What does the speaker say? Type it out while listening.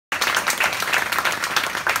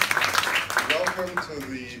Welcome to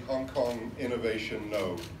the Hong Kong Innovation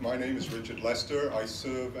Node. My name is Richard Lester. I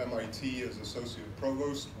serve MIT as Associate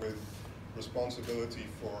Provost with responsibility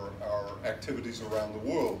for our activities around the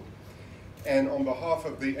world. And on behalf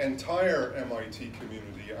of the entire MIT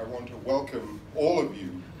community, I want to welcome all of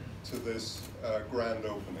you to this grand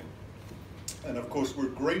opening. And of course, we're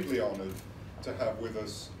greatly honored to have with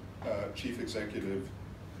us Chief Executive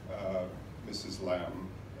Mrs. Lam.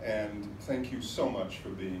 And thank you so much for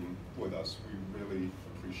being with us. We really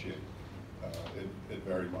appreciate it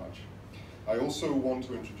very much. I also want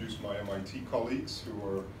to introduce my MIT colleagues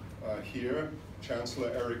who are here. Chancellor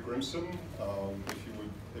Eric Grimson, if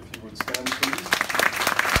you would stand, please.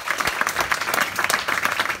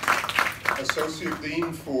 Associate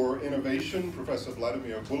Dean for Innovation, Professor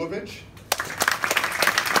Vladimir Bulovich.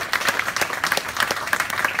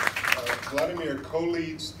 Vladimir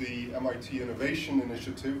co-leads the MIT Innovation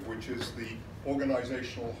Initiative, which is the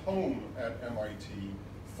organizational home at MIT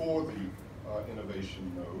for the Innovation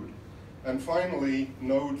Node. And finally,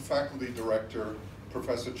 Node Faculty Director,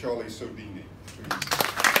 Professor Charlie Sodini, please.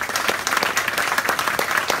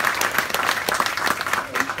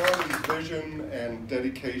 And Charlie's vision and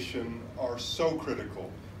dedication are so critical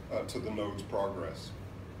to the Node's progress.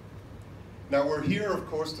 Now we're here, of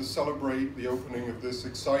course, to celebrate the opening of this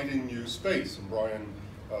exciting new space, and Brian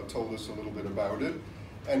told us a little bit about it.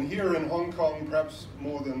 And here in Hong Kong, perhaps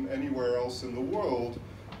more than anywhere else in the world,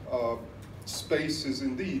 space is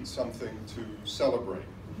indeed something to celebrate.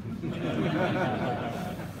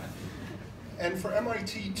 And for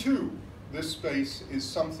MIT too, this space is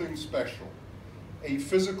something special. A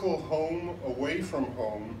physical home away from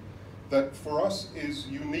home that for us is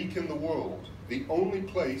unique in the world, the only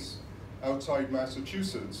place outside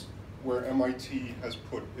Massachusetts where MIT has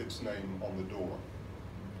put its name on the door.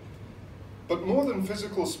 But more than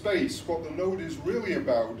physical space, what the Node is really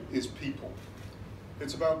about is people.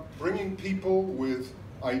 It's about bringing people with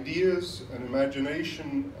ideas and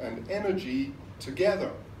imagination and energy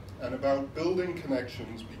together, and about building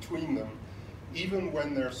connections between them, even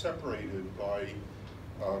when they're separated by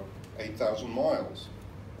 8,000 miles.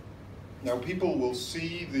 Now, people will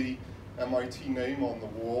see the MIT name on the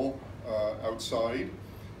wall outside,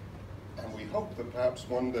 and we hope that perhaps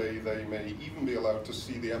one day they may even be allowed to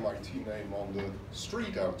see the MIT name on the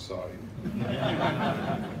street outside.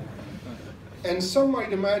 And some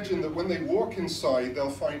might imagine that when they walk inside, they'll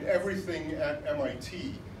find everything at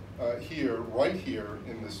MIT right here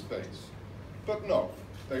in this space. But no,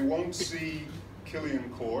 they won't see Killian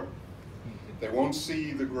Court, they won't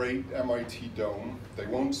see the great MIT Dome, they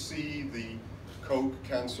won't see the Koch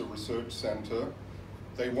Cancer Research Center,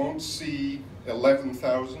 they won't see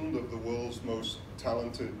 11,000 of the world's most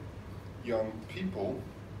talented young people.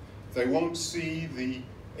 They won't see the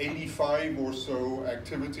 85 or so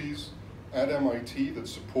activities at MIT that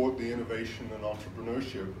support the innovation and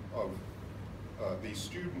entrepreneurship of these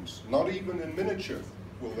students. Not even in miniature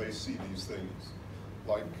will they see these things,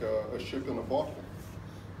 like a ship in a bottle.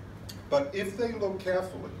 But if they look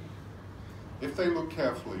carefully,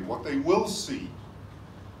 what they will see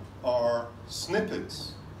are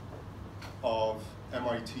snippets of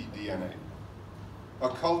MIT DNA. A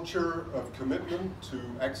culture of commitment to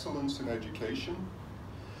excellence in education,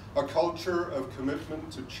 a culture of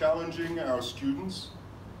commitment to challenging our students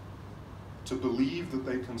to believe that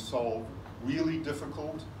they can solve really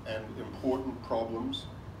difficult and important problems,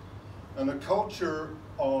 and a culture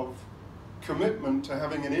of commitment to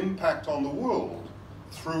having an impact on the world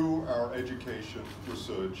through our education,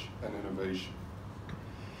 research, and innovation.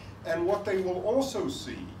 And what they will also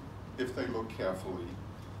see, if they look carefully,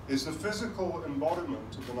 is the physical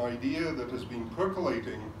embodiment of an idea that has been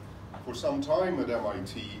percolating for some time at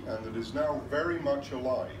MIT and that is now very much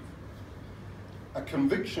alive. A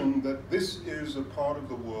conviction that this is a part of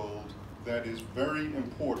the world that is very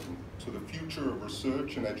important to the future of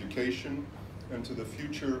research and education and to the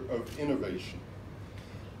future of innovation.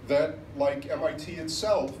 That, like MIT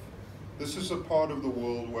itself, this is a part of the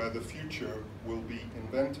world where the future will be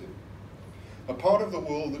invented. A part of the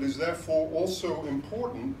world that is therefore also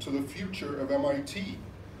important to the future of MIT.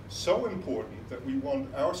 So important that we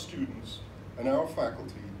want our students and our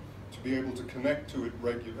faculty to be able to connect to it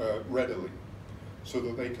readily, so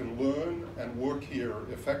that they can learn and work here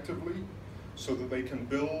effectively, so that they can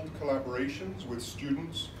build collaborations with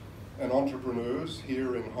students and entrepreneurs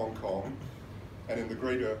here in Hong Kong and in the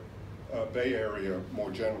greater Bay Area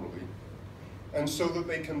more generally, and so that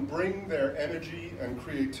they can bring their energy and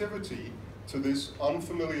creativity to this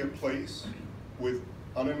unfamiliar place with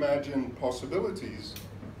unimagined possibilities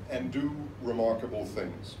and do remarkable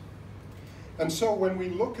things. And so when we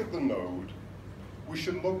look at the Node, we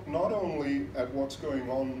should look not only at what's going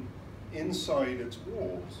on inside its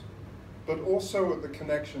walls, but also at the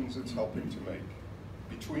connections it's helping to make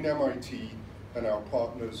between MIT and our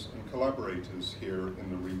partners and collaborators here in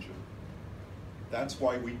the region. That's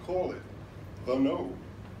why we call it the Node.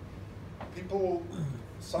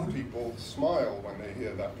 Some people smile when they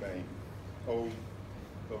hear that name. Oh,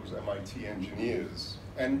 those MIT engineers.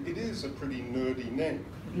 And it is a pretty nerdy name.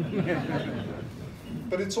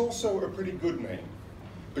 But it's also a pretty good name,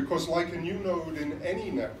 because like a new node in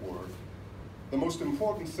any network, the most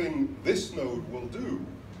important thing this node will do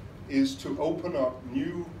is to open up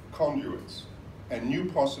new conduits and new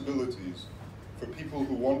possibilities for people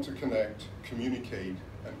who want to connect, communicate,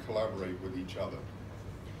 and collaborate with each other.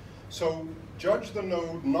 So judge the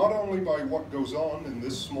node not only by what goes on in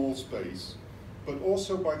this small space, but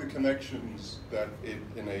also by the connections that it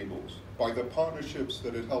enables, by the partnerships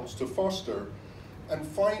that it helps to foster, and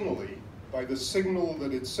finally, by the signal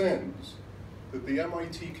that it sends that the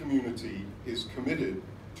MIT community is committed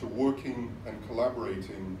to working and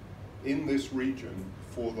collaborating in this region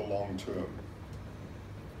for the long term.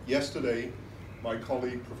 Yesterday, my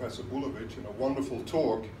colleague, Professor Bulovic, in a wonderful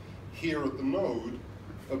talk here at the Node,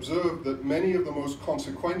 observed that many of the most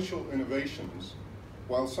consequential innovations,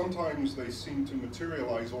 while sometimes they seem to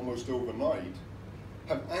materialize almost overnight,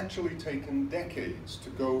 have actually taken decades to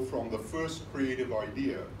go from the first creative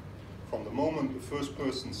idea, from the moment the first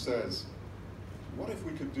person says, what if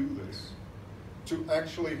we could do this, to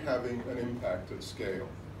actually having an impact at scale.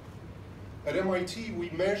 At MIT, we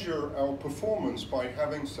measure our performance by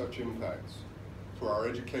having such impacts through our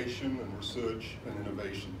education and research and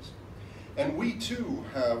innovations. And we too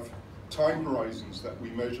have time horizons that we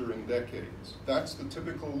measure in decades. That's the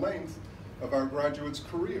typical length of our graduates'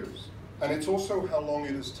 careers. And it's also how long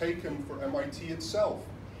it has taken for MIT itself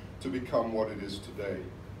to become what it is today.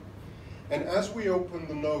 And as we open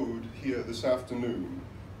the Node here this afternoon,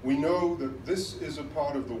 we know that this is a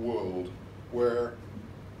part of the world where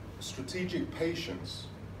strategic patience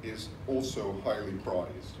is also highly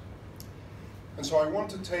prized. And so I want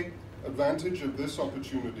to take advantage of this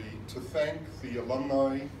opportunity to thank the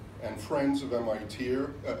alumni and friends of MIT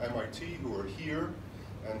who are here,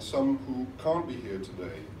 and some who can't be here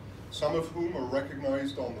today, some of whom are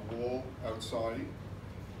recognized on the wall outside,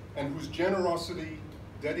 and whose generosity,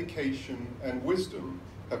 dedication, and wisdom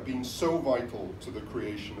have been so vital to the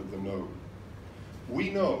creation of the Node.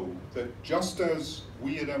 We know that just as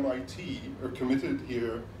we at MIT are committed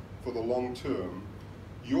here for the long term,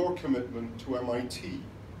 your commitment to MIT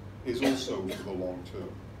is also for the long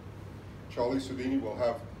term. Charlie Savini will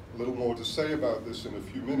have a little more to say about this in a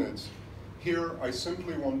few minutes. Here, I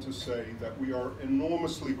simply want to say that we are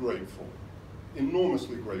enormously grateful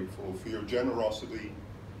for your generosity,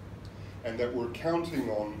 and that we're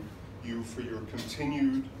counting on you for your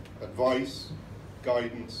continued advice,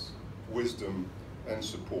 guidance, wisdom, and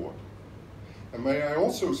support. And may I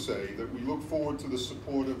also say that we look forward to the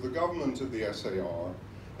support of the government of the SAR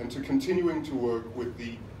and to continuing to work with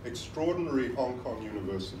the extraordinary Hong Kong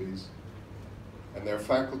universities and their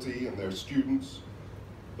faculty and their students,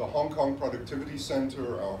 the Hong Kong Productivity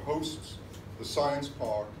Center, our hosts, the Science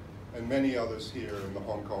Park, and many others here in the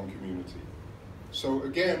Hong Kong community. So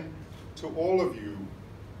again, to all of you,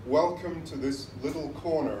 welcome to this little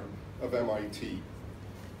corner of MIT.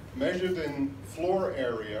 Measured in floor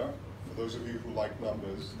area, for those of you who like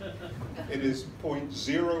numbers, it is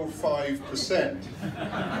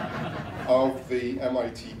 0.05% of the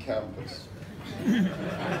MIT campus.